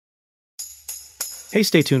Hey,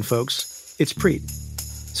 stay tuned, folks. It's Preet.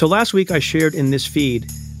 So last week I shared in this feed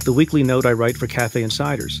the weekly note I write for Cafe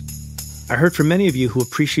Insiders. I heard from many of you who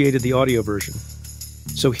appreciated the audio version.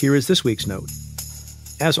 So here is this week's note.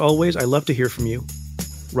 As always, I love to hear from you.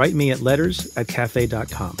 Write me at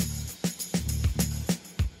letters@cafe.com.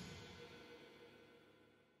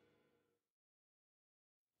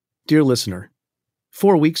 Dear listener,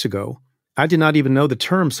 4 weeks ago, I did not even know the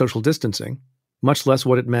term social distancing, much less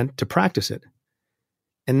what it meant to practice it.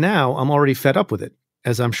 And now I'm already fed up with it,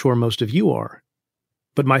 as I'm sure most of you are.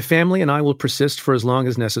 But my family and I will persist for as long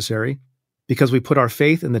as necessary, because we put our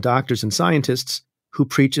faith in the doctors and scientists who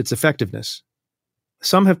preach its effectiveness.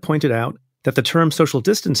 Some have pointed out that the term social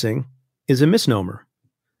distancing is a misnomer.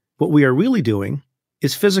 What we are really doing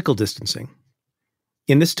is physical distancing.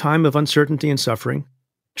 In this time of uncertainty and suffering,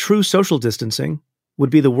 true social distancing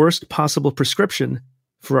would be the worst possible prescription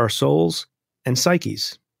for our souls and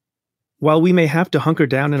psyches. While we may have to hunker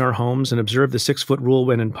down in our homes and observe the 6-foot rule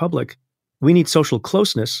when in public, we need social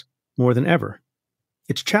closeness more than ever.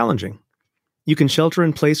 It's challenging. You can shelter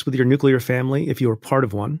in place with your nuclear family if you are part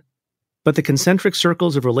of one, but the concentric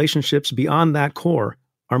circles of relationships beyond that core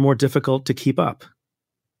are more difficult to keep up.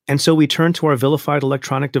 And so we turn to our vilified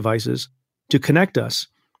electronic devices to connect us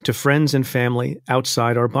to friends and family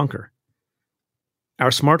outside our bunker.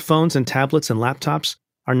 Our smartphones and tablets and laptops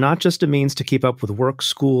are not just a means to keep up with work,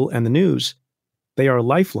 school, and the news. They are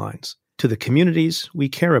lifelines to the communities we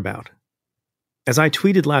care about. As I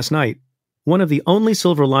tweeted last night, one of the only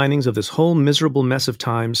silver linings of this whole miserable mess of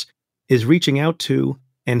times is reaching out to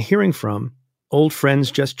and hearing from old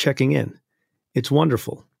friends just checking in. It's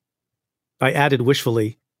wonderful. I added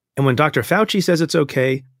wishfully, and when Dr. Fauci says it's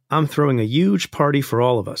okay, I'm throwing a huge party for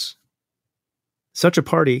all of us. Such a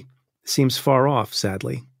party seems far off,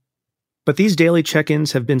 sadly. But these daily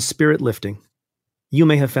check-ins have been spirit-lifting. You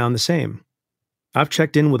may have found the same. I've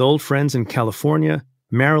checked in with old friends in California,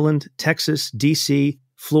 Maryland, Texas, D.C.,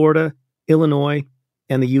 Florida, Illinois,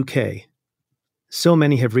 and the UK. So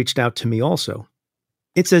many have reached out to me also.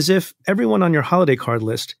 It's as if everyone on your holiday card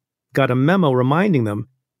list got a memo reminding them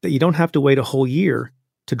that you don't have to wait a whole year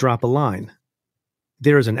to drop a line.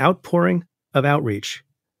 There is an outpouring of outreach,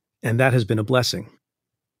 and that has been a blessing.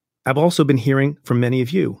 I've also been hearing from many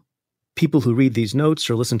of you, people who read these notes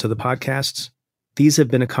or listen to the podcasts. These have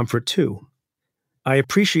been a comfort too. I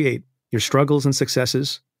appreciate your struggles and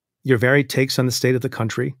successes, your varied takes on the state of the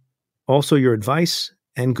country, also your advice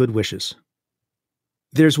and good wishes.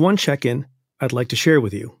 There's one check-in I'd like to share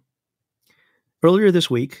with you. Earlier this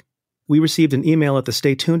week, we received an email at the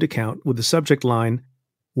Stay Tuned account with the subject line,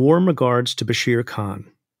 "Warm regards to Bashir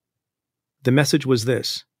Khan." The message was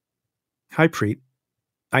this: "Hi Preet,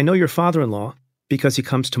 I know your father-in-law because he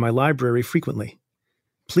comes to my library frequently.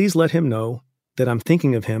 Please let him know that I'm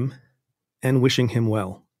thinking of him and wishing him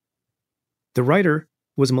well." The writer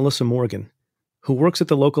was Melissa Morgan, who works at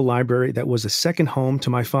the local library that was a second home to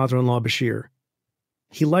my father-in-law Bashir.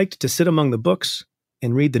 He liked to sit among the books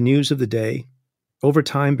and read the news of the day, over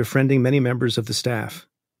time befriending many members of the staff.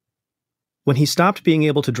 When he stopped being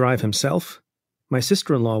able to drive himself, my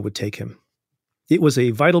sister-in-law would take him. It was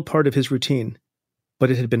a vital part of his routine, but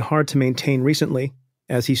it had been hard to maintain recently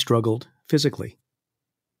as he struggled physically.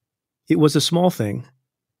 It was a small thing,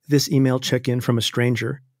 this email check-in from a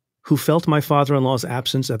stranger who felt my father-in-law's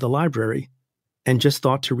absence at the library and just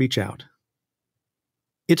thought to reach out.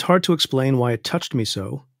 It's hard to explain why it touched me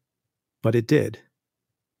so, but it did.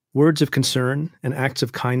 Words of concern and acts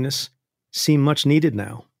of kindness seem much needed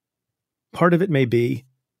now. Part of it may be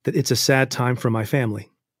that it's a sad time for my family.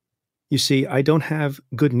 You see, I don't have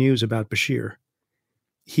good news about Bashir.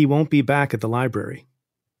 He won't be back at the library.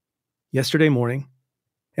 Yesterday morning,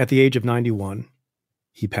 at the age of 91,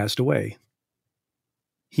 he passed away.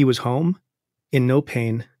 He was home, in no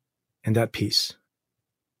pain, and at peace.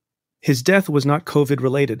 His death was not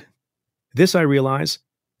COVID-related. This, I realize,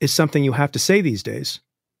 is something you have to say these days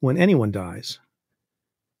when anyone dies.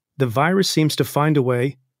 The virus seems to find a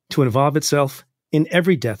way to involve itself in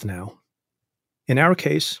every death now. In our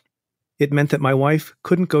case, it meant that my wife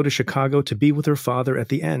couldn't go to Chicago to be with her father at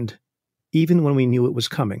the end, even when we knew it was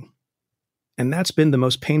coming. And that's been the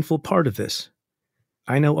most painful part of this.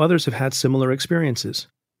 I know others have had similar experiences,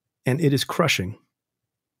 and it is crushing.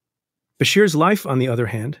 Bashir's life, on the other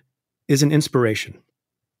hand, is an inspiration.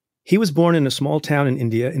 He was born in a small town in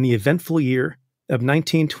India in the eventful year of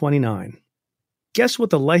 1929. Guess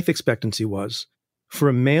what the life expectancy was for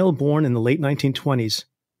a male born in the late 1920s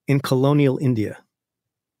in colonial India?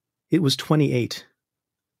 It was 28.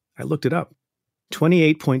 I looked it up.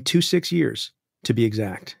 28.26 years, to be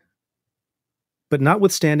exact. But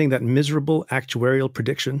notwithstanding that miserable actuarial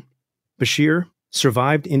prediction, Bashir,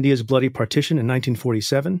 survived India's bloody partition in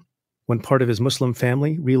 1947 when part of his Muslim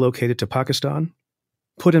family relocated to Pakistan,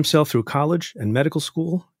 put himself through college and medical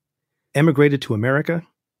school, emigrated to America,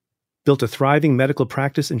 built a thriving medical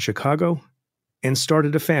practice in Chicago, and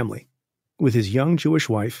started a family with his young Jewish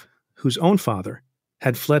wife, whose own father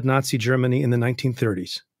had fled Nazi Germany in the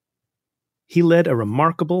 1930s. He led a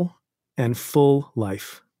remarkable and full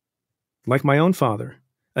life. Like my own father,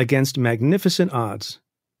 against magnificent odds,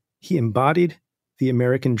 he embodied the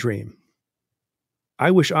American dream.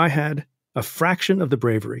 I wish I had a fraction of the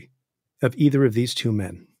bravery of either of these two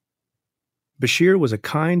men. Bashir was a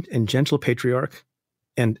kind and gentle patriarch,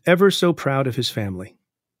 and ever so proud of his family.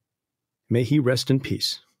 May he rest in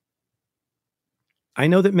peace. I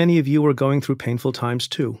know that many of you are going through painful times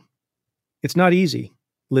too. It's not easy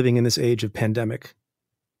living in this age of pandemic.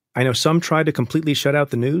 I know some try to completely shut out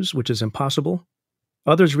the news, which is impossible.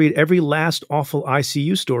 Others read every last awful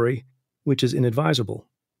ICU story, which is inadvisable.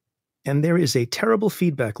 And there is a terrible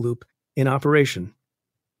feedback loop in operation.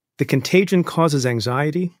 The contagion causes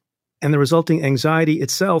anxiety, and the resulting anxiety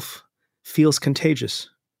itself feels contagious.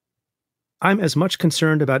 I'm as much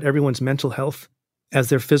concerned about everyone's mental health as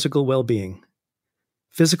their physical well-being.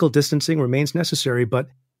 Physical distancing remains necessary, but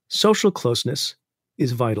social closeness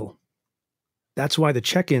is vital. That's why the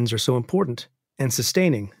check-ins are so important and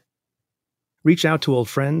sustaining. Reach out to old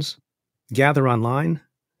friends, gather online,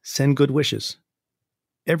 send good wishes.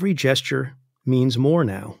 Every gesture means more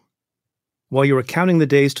now. While you are counting the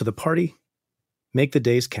days to the party, make the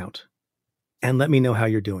days count. And let me know how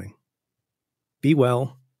you're doing. Be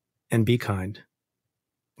well and be kind.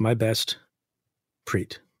 My best,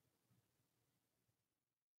 Preet.